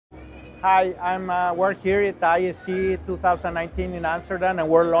Hi, we're here at ISC 2019 in Amsterdam, and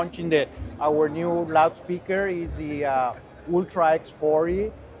we're launching our new loudspeaker. Is the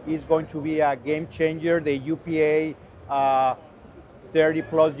ULTRA-X40. It's going to be a game changer. The UPA 30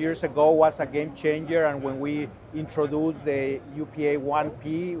 plus years ago was a game changer, and when we introduced the UPA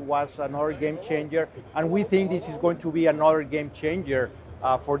 1P was another game changer, and we think this is going to be another game changer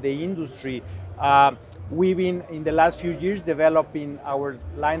for the industry. We've been, in the last few years, developing our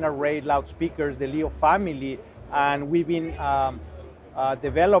line array loudspeakers, the Leo family, and we've been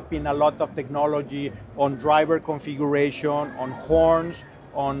developing a lot of technology on driver configuration, on horns,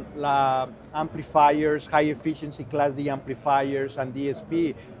 on amplifiers, high efficiency Class D amplifiers, and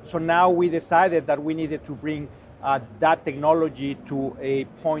DSP. So now we decided that we needed to bring that technology to a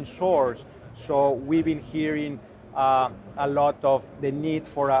point source. So we've been hearing a lot of the need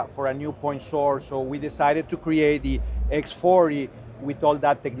for a new point source. So we decided to create the X40 with all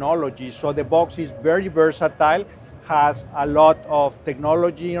that technology. So the box is very versatile, has a lot of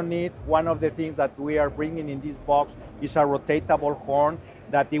technology on it. One of the things that we are bringing in this box is a rotatable horn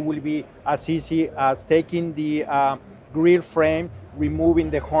that it will be as easy as taking the grill frame, removing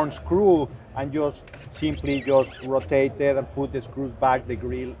the horn screw, and just simply rotate it and put the screws back, the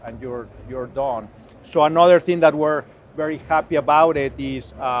grill, and you're done. So another thing that we're very happy about it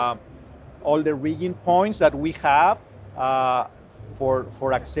is all the rigging points that we have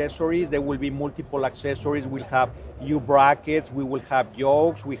for accessories. There will be multiple accessories. We'll have U-brackets, we will have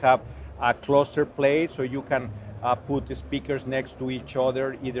yokes, we have a cluster plate, so you can put the speakers next to each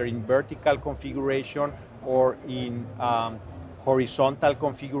other, either in vertical configuration or in horizontal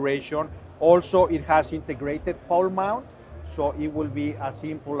configuration. Also, it has integrated pole mount, so it will be as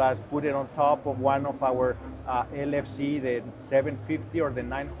simple as put it on top of one of our LFC, the 750 or the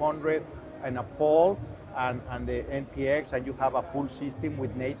 900, and a pole, and the NPX, and you have a full system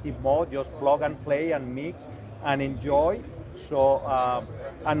with native mode. Just plug and play and mix and enjoy. So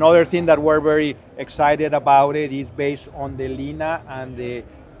another thing that we're very excited about it is based on the Lina and the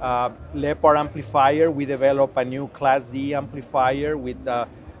Leopard amplifier. We developed a new Class D amplifier with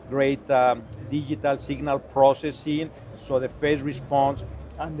great digital signal processing. So the phase response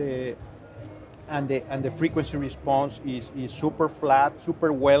and the frequency response is super flat,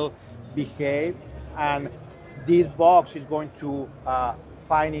 super well behaved. And this box is going to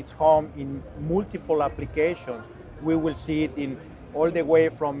find its home in multiple applications. We will see it in all the way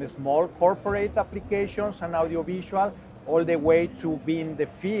from small corporate applications and audiovisual, all the way to being the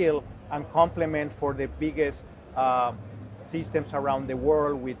field and complement for the biggest systems around the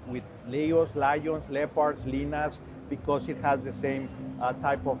world with Leos, Lions, Leopards, Linas, because it has the same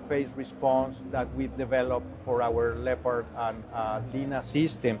type of phase response that we've developed for our Leopard and Lina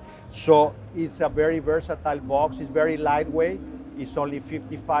system. So it's a very versatile box. It's very lightweight. It's only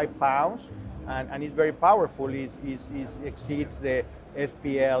 55 pounds, and it's very powerful. It exceeds the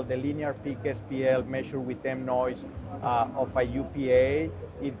SPL, the linear peak SPL measured with M noise of a UPA.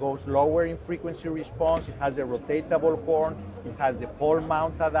 It goes lower in frequency response. It has a rotatable horn. It has the pole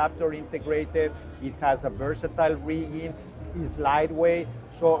mount adapter integrated. It has a versatile rigging. It's lightweight.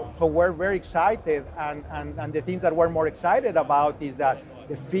 So we're very excited. And the things that we're more excited about is that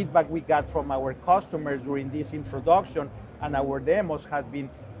the feedback we got from our customers during this introduction and our demos has been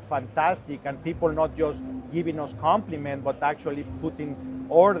fantastic, and people not just giving us compliment, but actually putting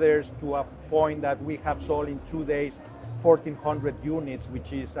orders to a point that we have sold in 2 days 1,400 units,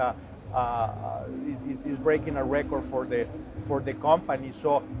 which is breaking a record for the company.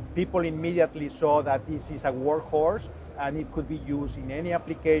 So people immediately saw that this is a workhorse and it could be used in any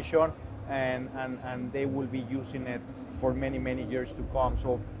application, and they will be using it for many, many years to come.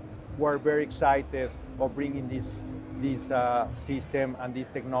 So we're very excited of bringing this system and this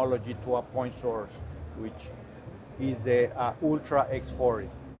technology to a point source, which is the ULTRA-X40.